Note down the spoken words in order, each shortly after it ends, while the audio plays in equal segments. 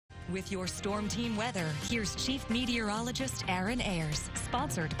With your Storm Team weather, here's Chief Meteorologist Aaron Ayers,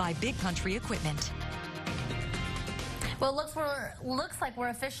 sponsored by Big Country Equipment. Well, it looks like we're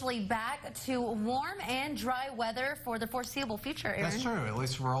officially back to warm and dry weather for the foreseeable future, Aaron. That's true, at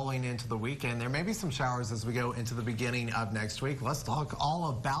least rolling into the weekend. There may be some showers as we go into the beginning of next week. Let's talk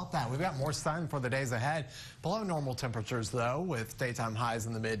all about that. We've got more sun for the days ahead. Below normal temperatures, though, with daytime highs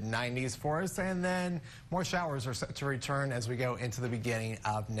in the mid-90s for us. And then more showers are set to return as we go into the beginning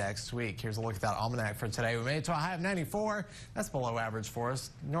of next week. Here's a look at that almanac for today. We made it to a high of 94. That's below average for us.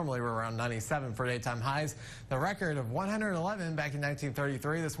 Normally, we're around 97 for daytime highs. The record of 111 back in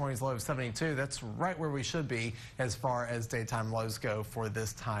 1933. This morning's low of 72. That's right where we should be as far as daytime lows go for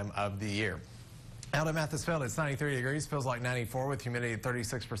this time of the year. Out at Mathesfield, it's 93 degrees, feels like 94 with humidity at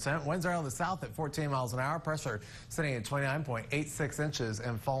 36%. Winds are out of the south at 14 miles an hour. Pressure sitting at 29.86 inches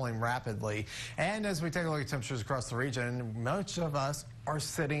and falling rapidly. And as we take a look at temperatures across the region, most of us are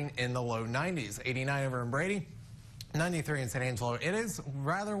sitting in the low 90s. 89 over in Brady. 93 in San Angelo. It is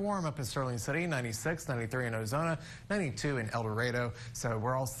rather warm up in Sterling City. 96, 93 in Ozona, 92 in El Dorado. So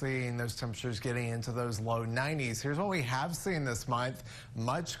we're all seeing those temperatures getting into those low 90s. Here's what we have seen this month.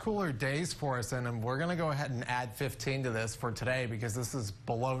 Much cooler days for us, and we're going to go ahead and add 15 to this for today because this is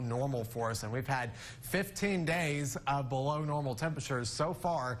below normal for us. And we've had 15 days of below normal temperatures so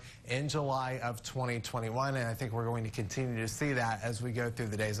far in July of 2021. And I think we're going to continue to see that as we go through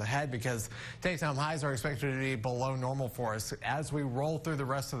the days ahead because daytime highs are expected to be below normal for us as we roll through the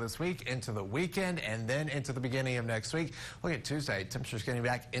rest of this week into the weekend and then into the beginning of next week. Look at Tuesday, temperatures getting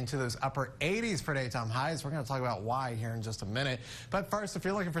back into those upper 80s for daytime highs. We're going to talk about why here in just a minute. But first, if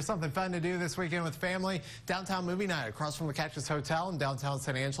you're looking for something fun to do this weekend with family, downtown movie night across from the Cactus Hotel in downtown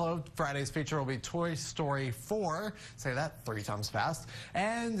San Angelo. Friday's feature will be Toy Story 4. Say that 3 times fast.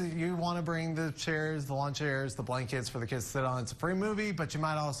 And you want to bring the chairs, the lawn chairs, the blankets for the kids to sit on. It's a free movie, but you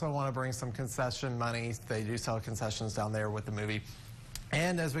might also want to bring some concession money. They do sell concessions down there with the movie.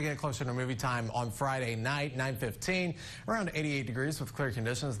 And as we get closer to movie time on Friday night, 9:15, around 88 degrees with clear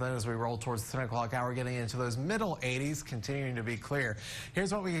conditions. Then as we roll towards the 10 o'clock hour, getting into those middle 80s, continuing to be clear.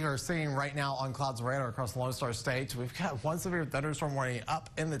 Here's what we are seeing right now on clouds and radar across the Lone Star State. We've got one severe thunderstorm warning up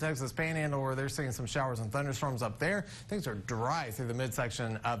in the Texas Panhandle where they're seeing some showers and thunderstorms up there. Things are dry through the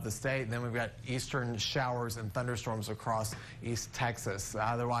midsection of the state. And then we've got eastern showers and thunderstorms across East Texas.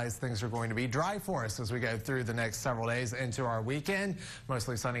 Otherwise, things are going to be dry for us as we go through the next several days into our weekend.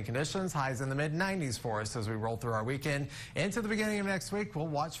 Mostly sunny conditions, highs in the mid-90s for us as we roll through our weekend. Into the beginning of next week, we'll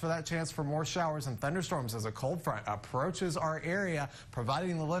watch for that chance for more showers and thunderstorms as a cold front approaches our area,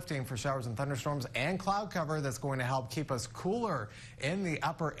 providing the lifting for showers and thunderstorms and cloud cover that's going to help keep us cooler in the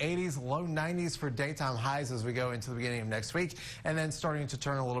upper 80s, low 90s for daytime highs as we go into the beginning of next week, and then starting to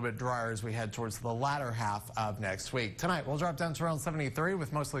turn a little bit drier as we head towards the latter half of next week. Tonight, we'll drop down to around 73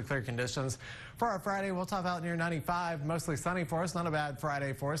 with mostly clear conditions. For our Friday, we'll top out near 95, mostly sunny for us. Not a bad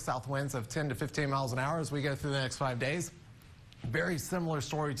Friday for us. South winds of 10 to 15 miles an hour as we go through the next 5 days. Very similar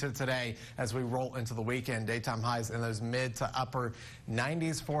story to today as we roll into the weekend. Daytime highs in those mid to upper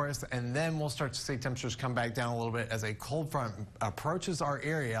 90s for us, and then we'll start to see temperatures come back down a little bit as a cold front approaches our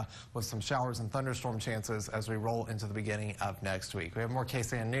area with some showers and thunderstorm chances as we roll into the beginning of next week. We have more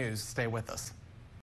KSAN news. Stay with us.